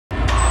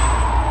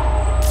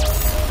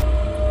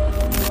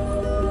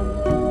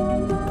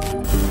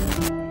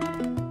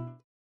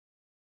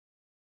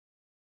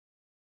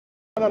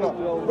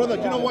No. Brother,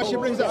 do you know why she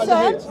brings that as a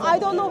Sir, hate? I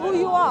don't know who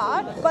you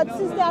are, but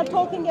since they are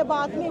talking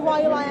about me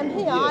while I am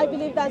here, I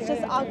believe that's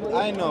just ugly.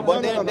 I know,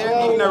 but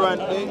they're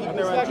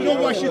ignorant. You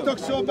know why she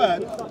talks so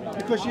bad?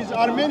 Because she's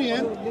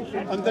Armenian,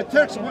 and the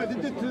Turks, what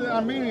they did to the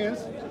Armenians,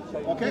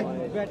 okay?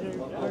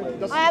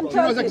 I am She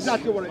knows Turkish.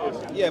 exactly what it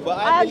is. Yeah, but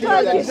I am She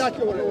knows Turkish.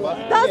 exactly what it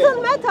is.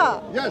 Doesn't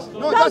matter. Yes,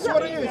 no, that's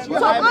what it is. You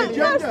So have an first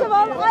agenda. of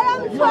all, I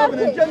am You have an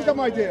Turkish. agenda,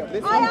 my dear.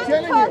 I I'm am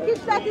telling Turkish.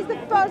 you. That is the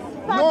first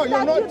fact No, you're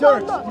that not you Turks.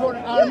 don't know. You're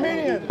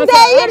Armenian.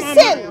 Their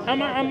sin.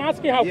 I'm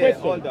asking her a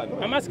question. hold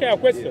on. I'm asking her a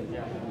question.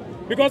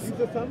 Because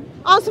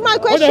Answer my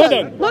question. Hold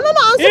on. No,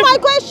 answer If- my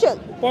question.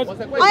 what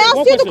I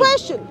asked you the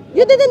question.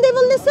 You didn't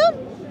even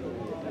listen?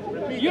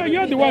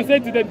 you're the one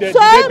saying to them that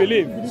Sir, they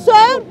believe.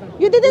 sir,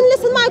 you didn't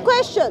listen my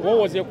question. What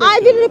was your I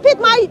question? will repeat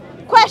my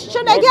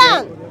question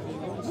again.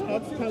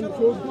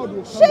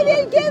 She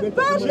will give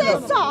birthday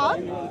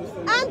son,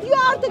 and you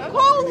are to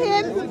call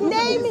him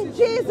name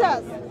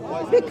Jesus,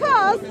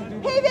 because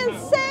he will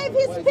save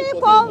his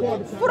people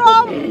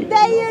from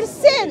their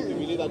sin.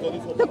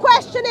 The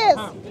question is,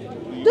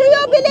 do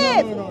you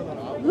believe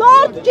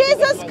Lord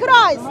Jesus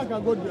Christ,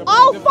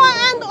 Alpha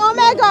and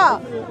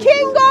Omega,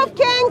 King of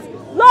Kings,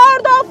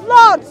 Lord of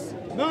Lords,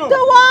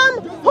 the one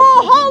who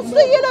holds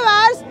the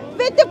universe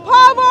with the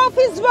power of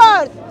his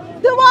word,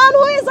 the one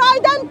who is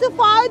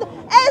identified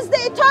as the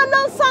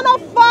eternal Son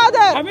of Father,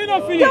 Have you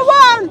not finished? the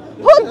one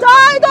who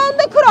died on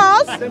the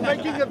cross, They're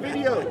making a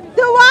video.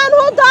 the one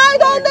who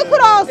died on the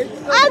cross,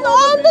 and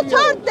on the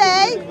third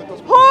day,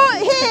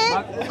 he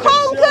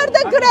conquered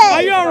the grave.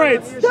 Are you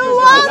alright? The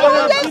one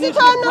who gives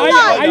eternal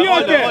life. Are you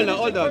okay?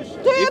 Hold on. Do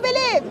you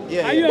believe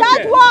Are you that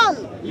okay? one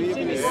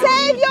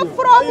save you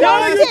from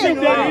Yeah, your you sin? think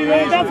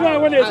that- that's why I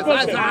want to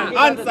expose them.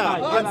 Answer.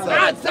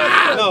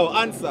 No,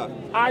 answer.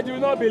 I do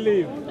not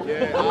believe. You do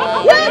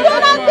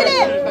not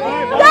believe.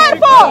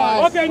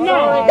 Therefore, Okay,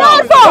 no.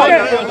 Therefore,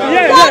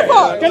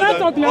 Yeah. Can I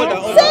talk now?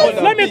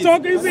 Let me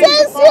talk. since you do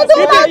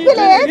not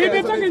believe, If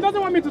he's talking, he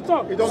doesn't want me to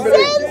talk. since you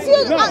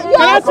Can I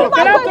answered talk?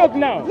 Can I my talk question,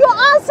 now? you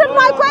answered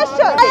my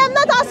question. I am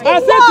not asking I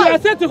why.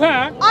 said to her,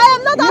 I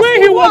am not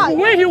asking why.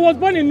 when he was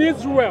born in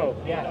Israel,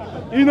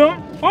 you know,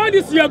 all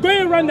this you are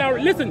going around now.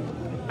 Listen,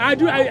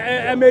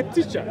 I'm a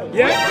teacher.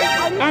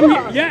 Yeah, I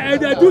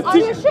do Are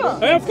you teach. sure?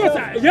 Of course.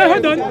 Yeah,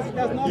 hold on.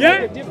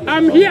 Yeah,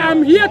 I'm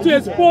here to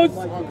expose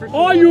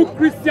all you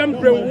Christian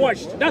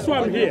brainwashed. That's why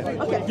I'm here.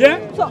 Okay. Yeah.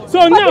 So- So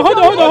but now, if hold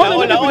your on.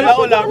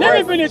 Hold on. Let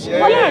me finish.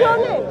 What is your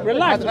name?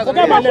 Relax.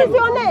 Forget my What is name.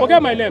 your name?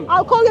 Forget my name.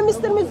 I'll call you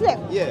Mr. Muslim.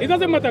 It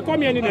doesn't matter, call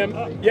me any name.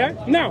 Yeah?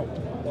 Now,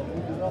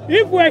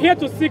 if we're here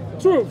to seek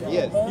truth,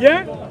 Yes.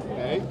 yeah?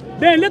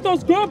 Then let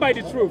us go by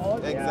the truth.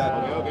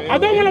 Exactly. I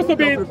don't want us to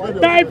be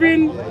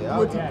diving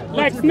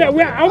like snakes.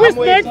 Are we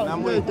snakes?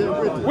 I'm waiting.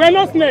 We're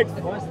not snakes.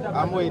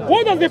 I'm waiting.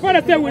 What does the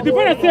Father say? The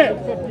Father said,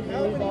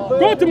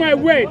 go to my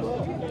word,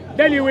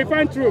 then you will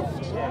find truth.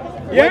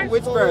 Yeah?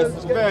 Which verse?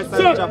 Verse and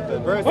So, chapter.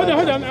 Verse hold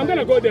and on, I'm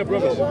gonna go there,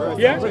 brother.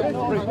 Yeah?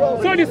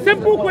 So the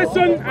simple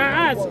question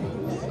I ask,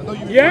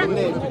 yeah?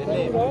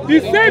 The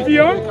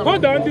Savior,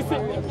 hold on,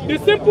 the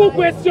simple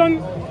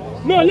question,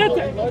 no, hold on.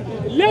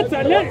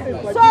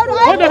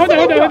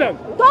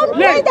 Don't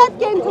play that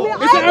game to me.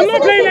 I'm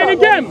not playing any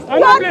game. I'm You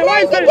not are playing. Why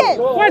playing is the it? game.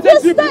 Why is You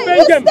it you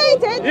playing game?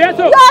 stated Yeah,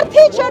 so you are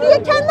teacher. You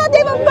cannot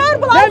even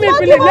verbalize what you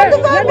want to let me finish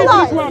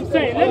verbalize. what I'm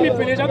saying. Let me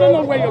finish. I don't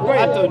know where you're going.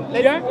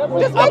 Yeah?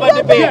 Just Have make a your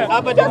debate. case.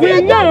 Have a Just We make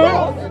your know. case.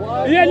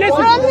 Yeah,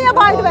 listen. I'm here,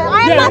 by the way.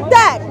 I am Yeah. not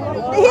that.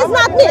 He's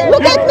not me.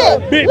 Look at me.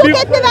 Look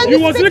at me when you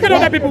you was speak looking to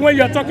at other me. people when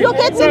you're talking. Look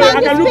at me So when I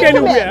you can look speak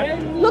to me. anywhere.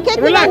 Look at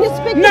me Relax. when you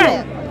speak to Now,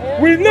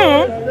 me.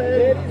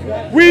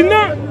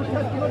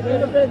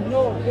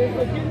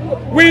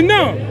 we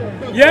know,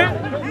 yeah?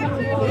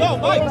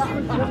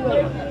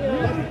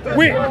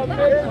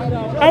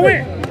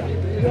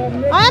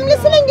 I am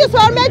listening you,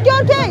 sir. Make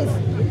your case.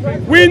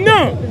 We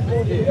know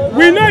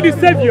the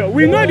Savior.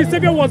 We know the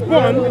Savior was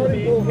born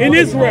in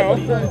Israel.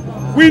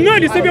 We know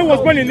the Savior was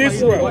born in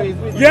Israel.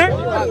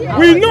 Yeah?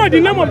 We know the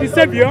name of the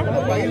Savior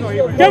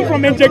came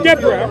from Angel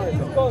Gabriel.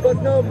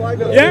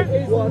 Yeah?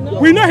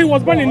 We know he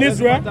was born in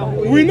Israel.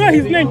 We know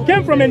his name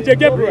came from Angel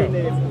Gabriel.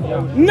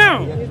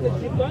 Now,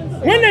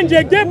 when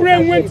Angel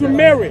Gabriel went to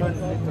Mary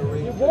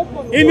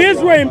in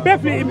Israel, in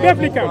Bethlehem,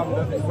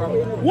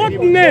 what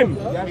name?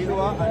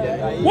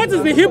 What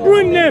is the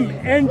Hebrew name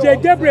Angel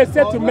Gabriel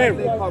said to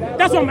Mary?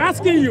 That's what I'm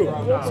asking you.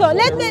 So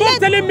let me Stop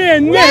telling me a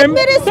let name.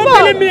 me Stop respond.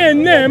 telling me a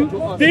name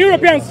the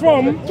Europeans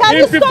from Can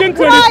in you stop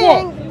 1524.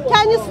 crying?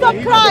 Can you stop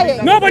crying?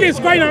 Nobody is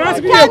crying. I'm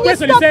asking you a Can you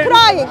question. stop Say,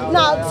 crying?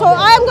 Now, so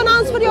I am going to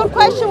answer your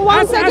question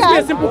once ask me a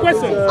again. simple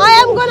question. I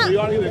am going to...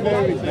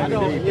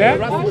 Yeah?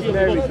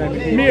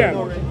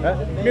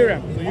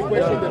 Miriam. So you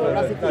question the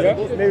veracity of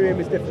Miriam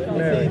is different from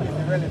Mary. You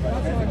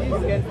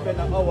can spend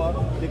an hour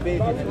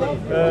debating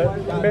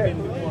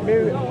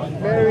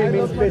Mary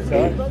means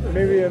bitter,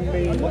 Miriam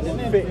means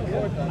fit,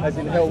 as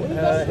in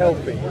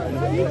healthy.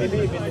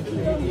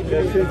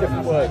 They're two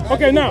different words.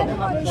 Okay,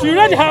 now she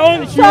read her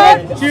own. She Sir,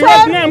 read sir,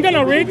 I'm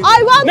gonna read.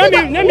 I want let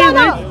to me no, read.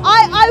 no.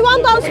 I want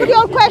to answer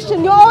your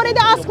question. You already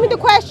asked me the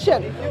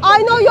question.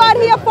 I know you are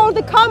here for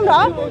the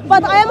camera,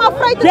 but I am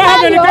afraid to Do I have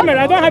tell any you.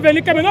 camera? I don't have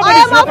any camera.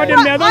 Nobody's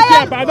recording me. I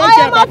don't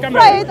care about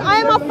camera. I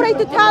am afraid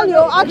to tell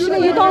you.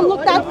 Actually, you don't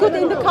look that good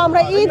in the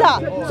camera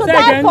either. So Say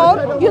again.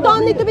 therefore, you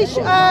don't need to be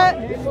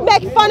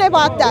make fun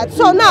about that.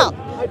 So now,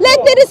 let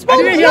me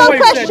respond to your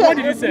question. What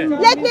did you say?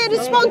 Let me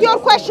respond to your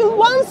question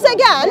once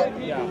again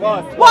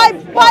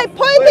by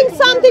pointing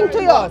something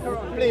to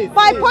you.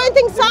 By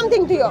pointing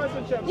something to you.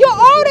 You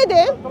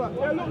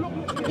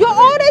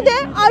already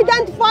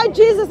identified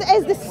Jesus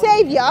as the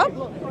Savior.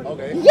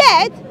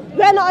 Yet,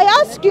 when I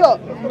ask you,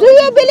 do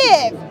you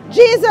believe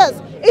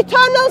Jesus,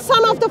 eternal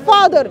Son of the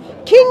Father,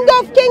 King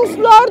of Kings,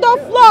 Lord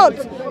of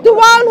Lords, the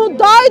one who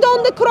died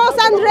on the cross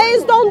and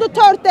raised on the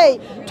third day,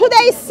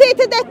 today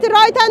seated at the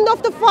right hand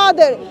of the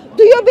Father,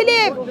 do you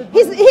believe he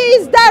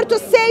is there to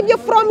save you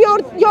from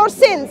your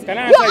sins? Can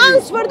I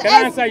answer you? Can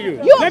I answer you?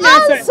 Let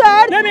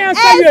me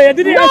answer you. I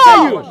didn't answer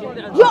you.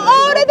 You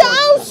already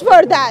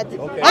answered that.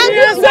 Okay. I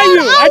didn't answer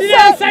you. Let me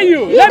answer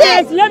you. You did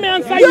answer Let me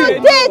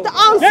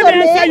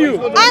answer me. you.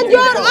 And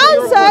your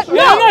answer, she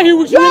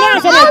will not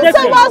answer my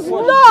question. was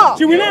no.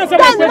 She will not answer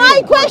my Then question.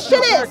 my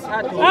question is,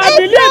 I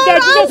believe that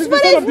Jesus is the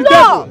son of the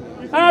devil.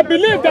 I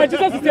believe that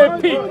Jesus is a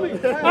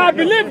pig. I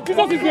believe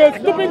Jesus is a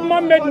stupid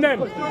man-made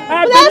name.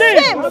 I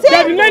believe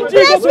that the name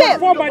Jesus was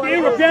formed by the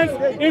Europeans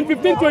in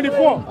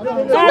 1524.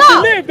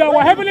 I believe that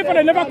our Heavenly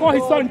Father never called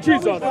his son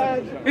Jesus.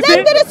 You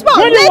see,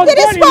 when he was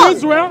born in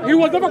Israel, he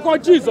was never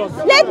called Jesus.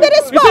 Let me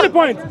respond. You see the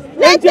point?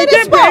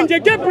 Angel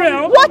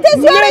Gabriel, what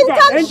is your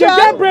intention? Angel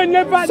Gabriel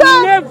never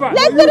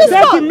let me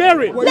said to respond.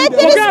 Mary. Let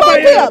me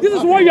respond to you. This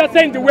is what you are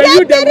saying. Were Let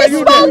you there? me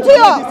respond to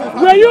you.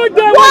 Were you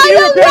there when the While you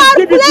Europeans are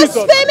gave you Jesus?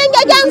 blaspheming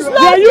against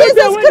Lord Were you Jesus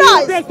there when the Christ?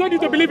 Europeans told you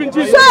to believe in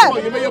Jesus? Sir,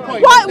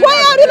 why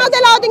are you not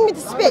allowing me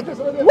to speak?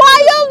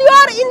 While you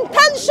are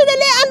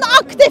intentionally and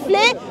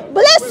actively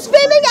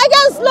blaspheming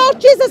against Lord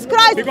Jesus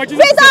Christ Because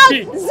Jesus without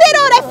is a pig.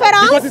 zero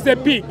reference. Because it's a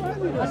pig.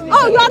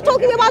 Oh, you are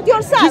talking about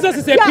yourself. Jesus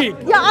is a pig.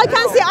 Yeah, I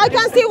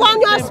can see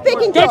when you are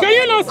speaking to. Can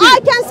you not see? I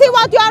can see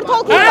what you are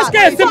talking about. Ask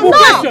her a simple So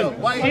now, question.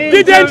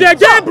 Did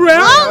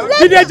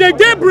Angel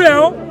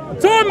Gabriel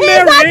told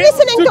Mary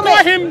to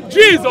call him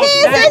Jesus? He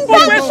is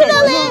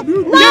intentionally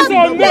Yes or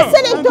not no?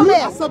 listening to me.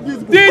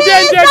 Did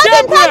Angel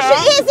Gabriel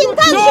He is told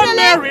intentionally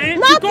Mary to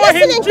not call him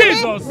listening to me.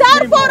 Jesus?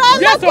 Therefore,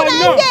 I'm Yes not going or to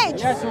no?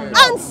 engage.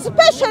 And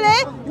especially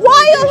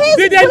while he's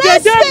Did Angel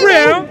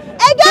Gabriel blaspheming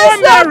against told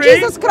Lord Mary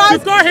Jesus Christ to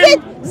call him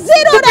with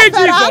zero stupid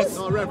reference Jesus?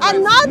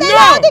 and not No.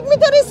 allowing me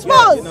to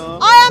respond.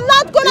 I am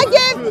not going to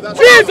give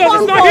Jesus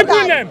platform is not for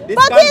Hebrew that. name.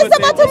 But here's the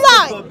bottom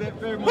line.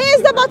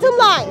 Here's the bottom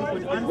line.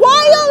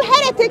 While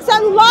heretics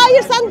and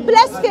liars and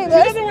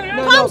blasphemers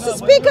come to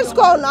Speaker's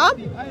Corner,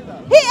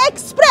 he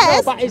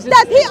expressed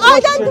that he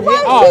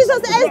identifies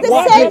Jesus as the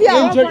Savior.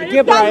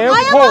 Then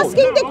I am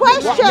asking the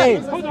question.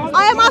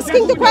 I am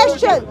asking the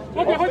question.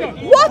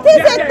 What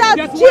is it that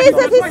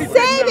Jesus is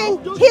saving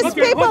his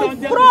people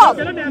from?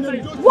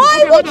 Why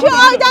would you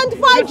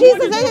identify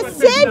Jesus as a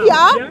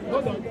Savior,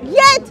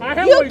 yet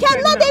you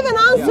cannot even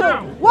answer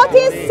what he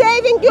is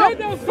saving you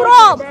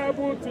from?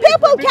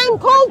 People can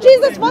call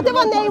Jesus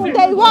whatever name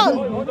they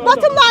want.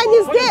 Bottom line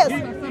is this.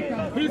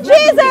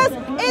 Jesus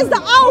is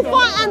the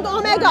Alpha and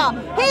Omega.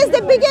 He is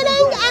the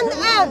beginning and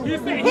end. He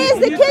is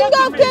the King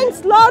of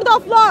Kings, Lord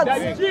of Lords.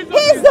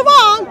 He is the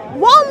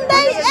one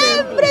day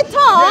every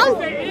tongue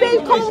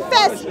will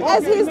confess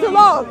as He is the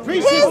Lord. He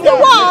is the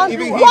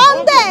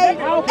one day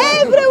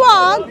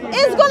everyone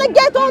is going to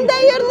get on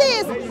their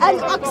knees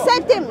and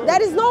accept Him.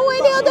 There is no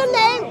any other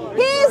name.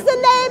 He is the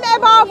name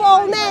above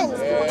all names.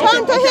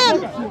 Turn to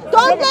Him.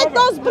 Don't let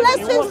those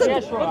blessings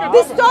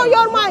destroy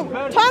your mind.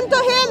 Turn to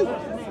Him.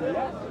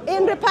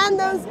 In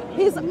repentance,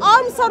 his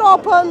arms are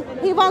open.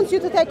 He wants you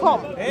to take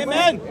home.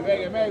 Amen.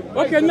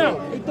 Okay, now.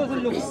 It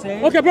doesn't look the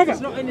same. Okay, brother.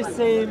 It's not in the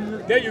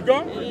same. There you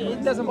go.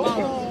 It doesn't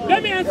bounce.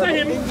 Let me answer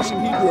him.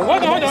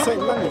 Hold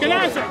on. Can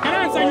I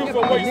answer you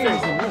for what you say?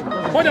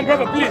 Hold on,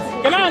 brother, please.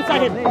 Can I answer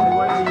him?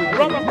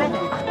 Brother.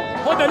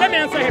 Hold on, let me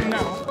answer him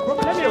now.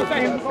 Let me answer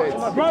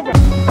him.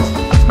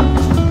 Brother.